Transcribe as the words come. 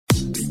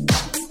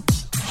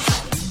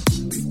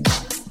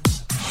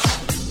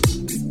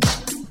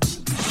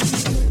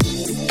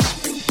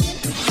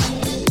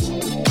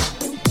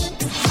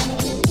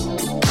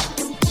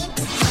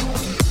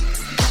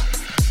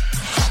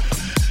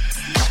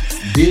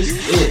This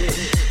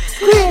is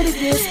Creative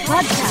Days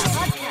Podcast.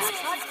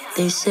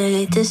 They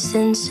say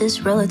distance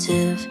is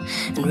relative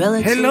and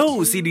relative.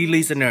 Hello CD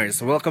listeners,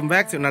 welcome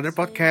back to another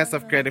podcast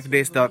of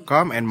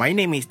creativedays.com. And my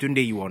name is Dunde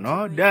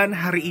Yuwono. Dan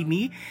hari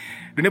ini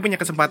Dunde punya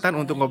kesempatan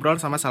untuk ngobrol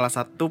sama salah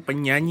satu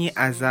penyanyi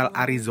asal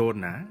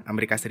Arizona,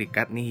 Amerika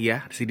Serikat nih ya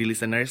CD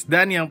listeners.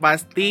 Dan yang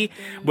pasti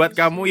buat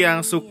kamu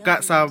yang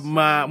suka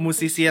sama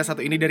musisi yang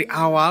satu ini dari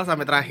awal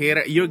sampai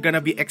terakhir, you're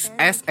gonna be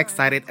as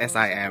excited as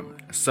I am.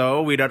 So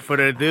without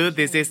further ado,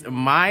 this is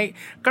my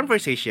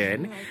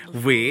conversation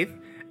with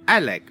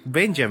Alec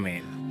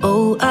Benjamin.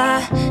 Oh,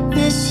 I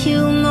miss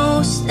you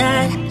most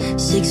at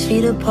 6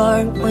 feet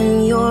apart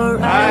when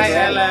you're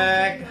Hi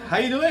Alec, how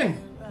you doing?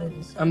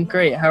 I'm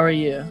great. How are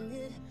you?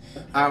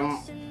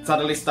 I'm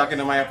suddenly stuck in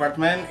my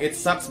apartment. It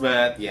sucks,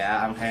 but yeah,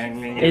 I'm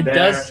hanging in It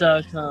there. does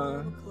suck,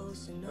 huh?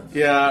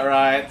 Yeah,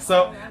 right.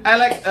 So,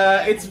 Alec,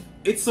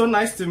 it's so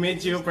nice to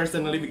meet you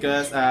personally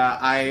because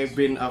I've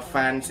been a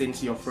fan since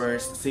your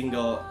first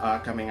single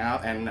coming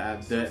out, and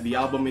the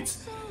album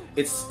it's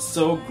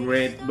so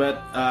great.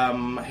 But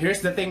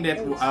here's the thing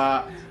that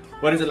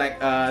what is it like?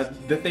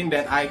 The thing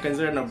that I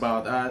concern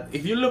about.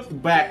 If you look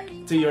back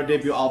to your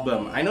debut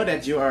album, I know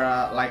that you are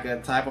like a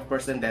type of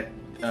person that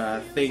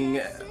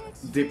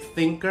deep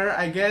thinker,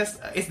 I guess.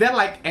 Is there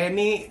like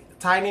any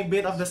tiny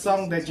bit of the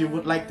song that you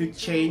would like to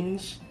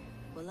change?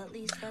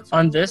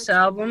 On this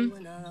album,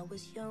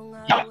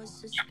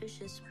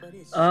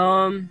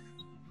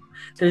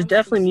 there's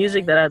definitely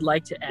music that I'd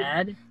like to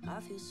add.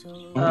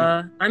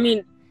 I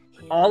mean,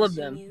 all of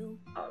them.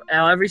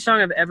 Every song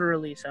I've ever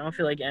released, I don't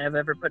feel like I've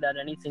ever put out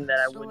anything that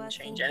I wouldn't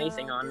change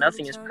anything on.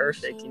 Nothing is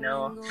perfect, you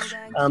know.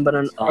 But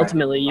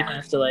ultimately, you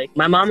have to like.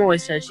 My mom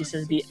always says, she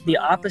says the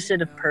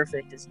opposite of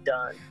perfect is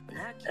done,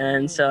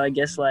 and so I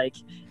guess like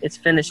it's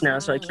finished now,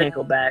 so I can't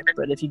go back.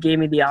 But if you gave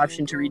me the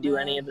option to redo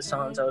any of the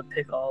songs, I would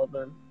pick all of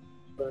them.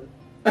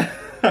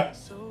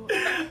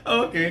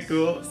 Okay,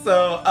 cool.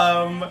 So,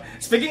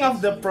 speaking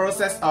of the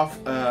process of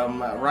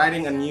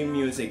writing a new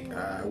music,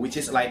 which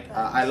is like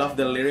I love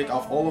the lyric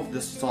of all of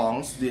the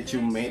songs that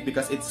you made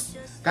because it's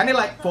kind of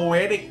like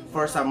poetic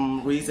for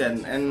some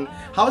reason. And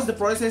how is the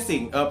process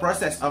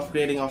of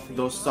creating of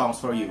those songs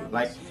for you?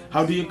 Like,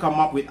 how do you come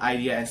up with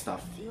idea and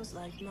stuff?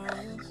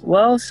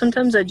 Well,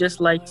 sometimes I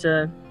just like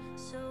to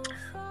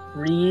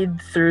read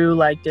through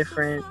like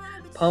different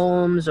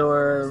poems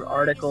or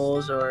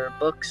articles or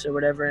books or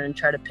whatever and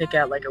try to pick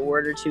out like a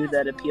word or two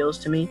that appeals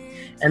to me,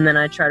 and then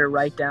I try to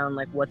write down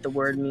like what the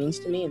word means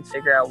to me and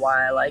figure out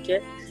why I like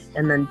it,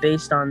 and then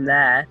based on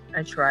that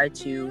I try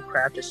to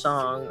craft a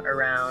song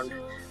around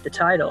the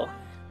title.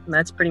 And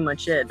that's pretty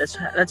much it. That's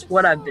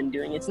what I've been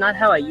doing. It's not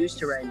how I used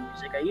to write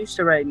music. I used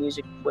to write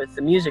music with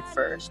the music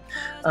first,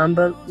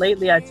 but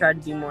lately I tried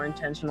to be more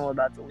intentional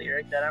about the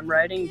lyric that I'm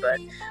writing. But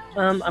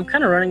I'm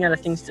kind of running out of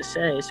things to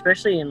say,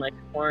 especially in like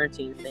a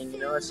quarantine thing. You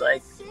know, it's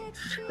like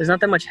there's not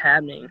that much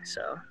happening,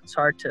 so it's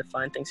hard to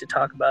find things to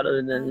talk about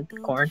other than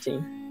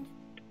quarantine.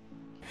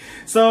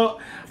 So,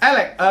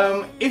 Alec,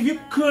 if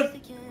you could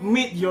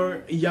meet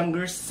your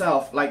younger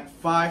self like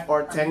 5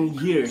 or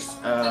 10 years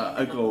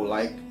ago,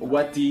 like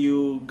what do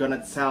you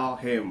gonna tell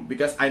him?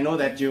 Because I know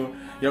that you're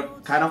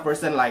kind of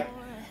person like,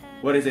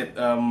 what is it,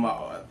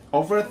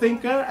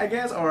 overthinker, I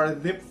guess, or a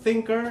deep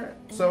thinker.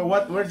 So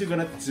what were you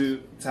gonna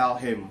tell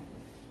him?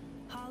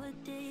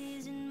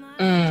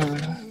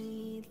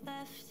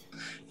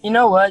 You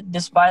know what?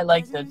 Despite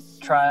like the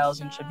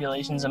trials and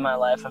tribulations in my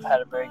life, I've had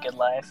a very good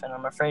life, and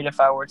I'm afraid if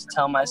I were to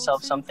tell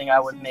myself something,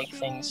 I would make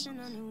things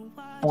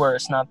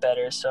worse, not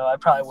better. So I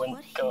probably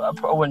wouldn't go. I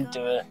wouldn't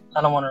do it. I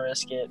don't want to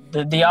risk it.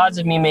 The odds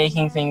of me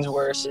making things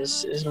worse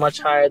is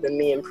much higher than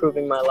me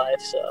improving my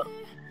life. So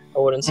I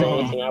wouldn't say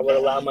anything. I would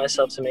allow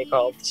myself to make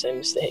all of the same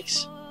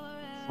mistakes.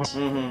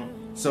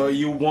 So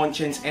you won't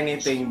change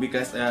anything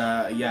because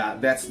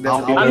that's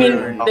I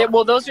mean,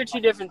 well, those are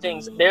two different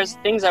things. There's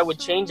things I would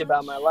change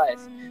about my life,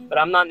 but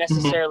I'm not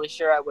necessarily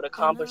sure I would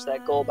accomplish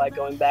that goal by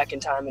going back in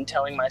time and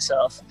telling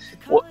myself,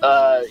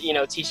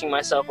 teaching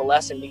myself a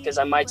lesson, because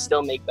I might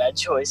still make bad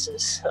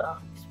choices. So.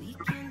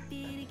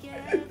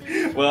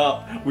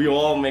 Well, we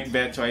all make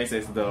bad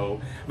choices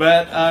though.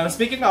 But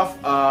speaking of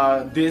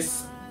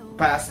this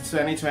past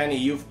 2020,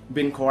 you've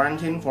been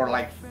quarantined for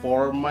like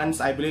 4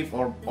 months, I believe,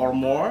 or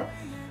more.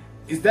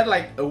 Is that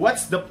like,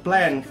 what's the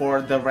plan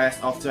for the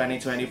rest of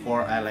 2020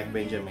 for Alec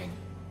Benjamin?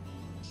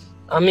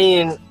 I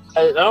mean,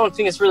 I don't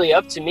think it's really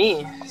up to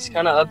me. It's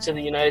kind of up to the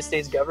United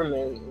States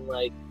government,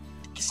 like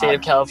the state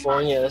of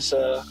California.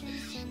 So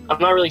I'm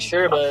not really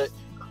sure, but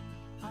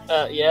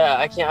I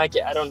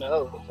don't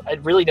know. I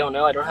really don't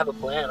know. I don't have a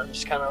plan. I'm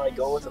just kind of like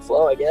going with the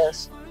flow, I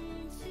guess.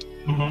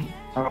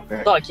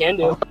 Okay. That's all I can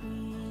do.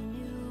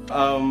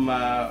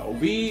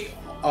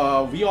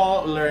 We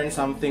all learned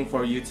something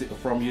from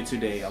you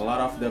today. A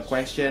lot of the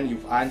question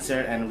you've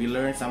answered, and we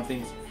learned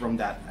something from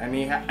that.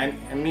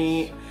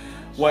 Any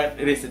what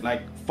is it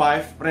like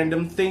 5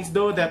 random things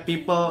though that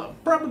people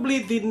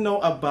probably didn't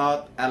know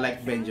about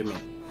Alec Benjamin?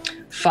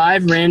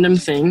 5 random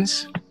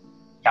things.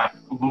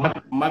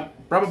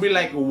 probably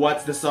like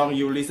what's the song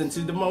you listen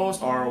to the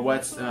most, or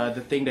what's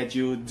the thing that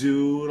you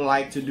do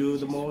like to do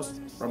the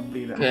most?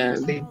 Probably that.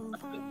 Okay.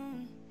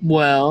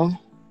 Well,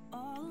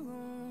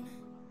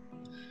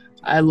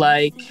 I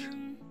like.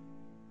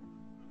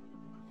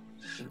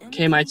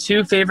 Okay, my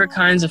two favorite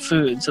kinds of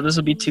food. So this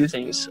will be two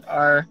things: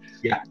 are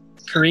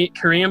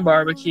Korean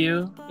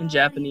barbecue and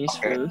Japanese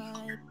food.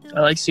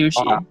 I like sushi.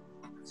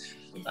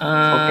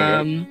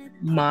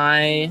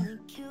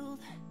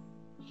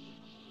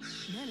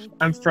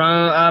 I'm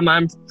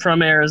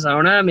from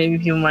Arizona. Maybe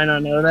people might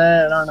not know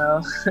that. I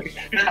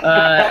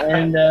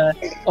don't know.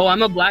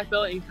 I'm a black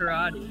belt in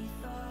karate.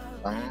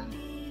 But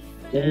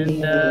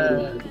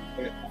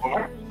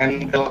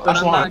I'm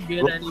not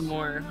good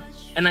anymore.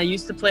 And I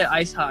used to play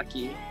ice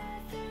hockey.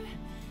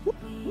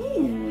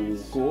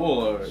 Ooh,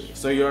 cool.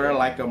 So you're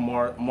like a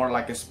more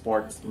like a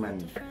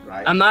sportsman,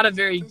 right?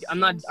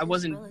 I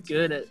wasn't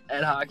good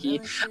at hockey.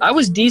 I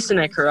was decent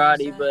at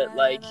karate, but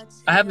like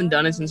I haven't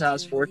done it since I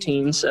was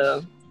 14,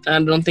 so I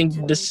don't think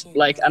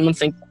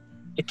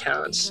it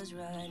counts.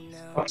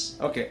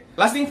 Okay.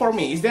 Last thing for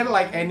me, is there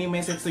like any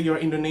message to your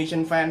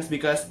Indonesian fans?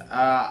 Because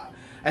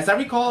as I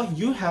recall,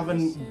 you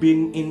haven't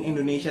been in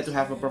Indonesia to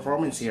have a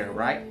performance here,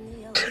 right?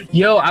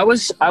 Yo, I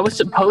was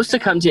supposed to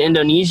come to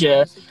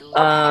Indonesia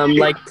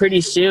like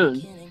pretty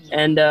soon,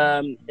 and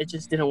it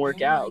just didn't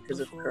work out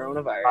because of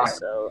coronavirus.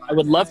 So I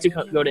would love to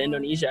go to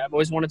Indonesia. I've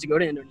always wanted to go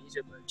to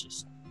Indonesia, but it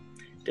just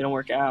didn't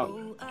work out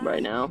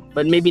right now.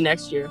 But maybe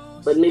next year.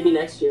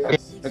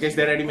 Okay, is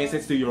there any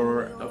message to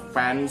your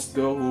fans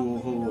though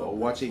who are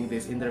watching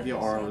this interview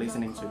or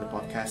listening to the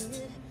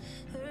podcast?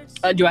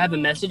 Do I have a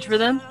message for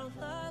them?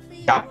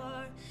 Yeah.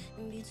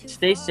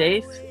 Stay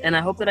safe, and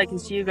I hope that I can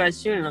see you guys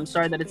soon. And I'm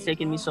sorry that it's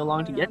taken me so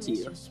long to get to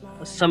you.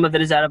 Some of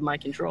it is out of my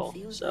control,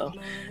 so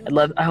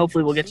I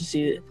hopefully we'll get to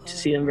see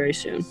them very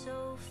soon.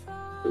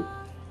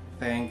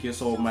 Thank you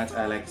so much,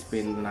 Alex. It's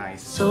been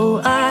nice. So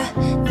I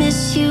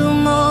miss you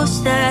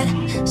most at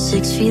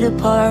 6 feet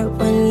apart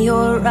when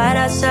you're right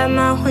outside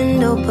my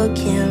window but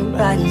can't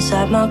ride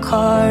inside my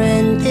car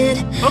and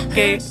it.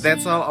 Okay,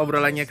 that's all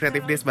obrolannya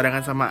Creative Days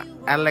barengan sama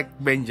Alex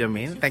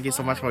Benjamin. Thank you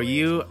so much for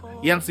you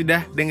yang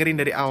sudah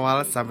dengerin dari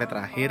awal sampai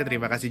terakhir.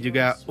 Terima kasih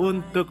juga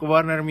untuk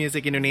Warner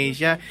Music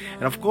Indonesia,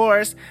 and of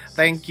course,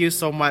 thank you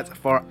so much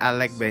for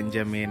Alex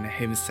Benjamin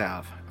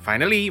himself.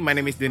 Finally, my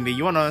name is Dendi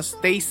Yuwono.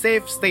 Stay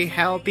safe, stay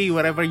healthy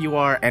wherever you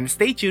are, and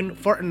stay tuned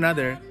for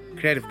another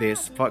Creative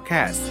Days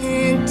podcast.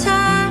 Can't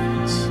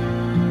touch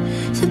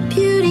the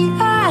beauty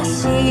I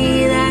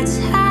see, that's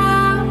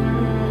how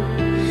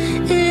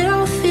it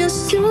all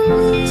feels to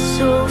me.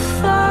 So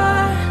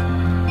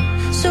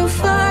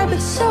far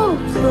but so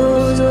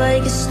close,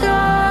 like a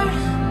star.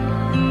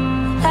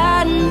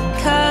 Hiding the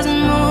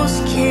cosmos,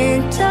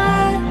 can't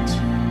touch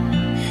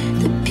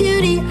the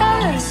beauty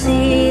I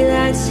see,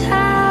 that's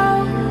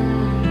how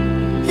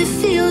it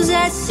feels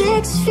at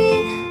 6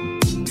 feet.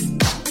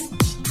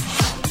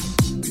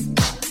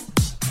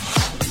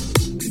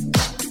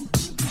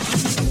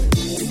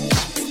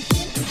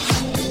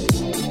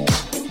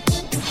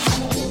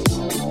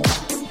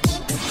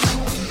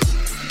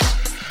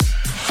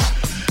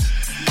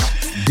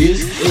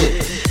 This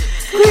is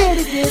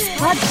Creative Days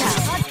Podcast.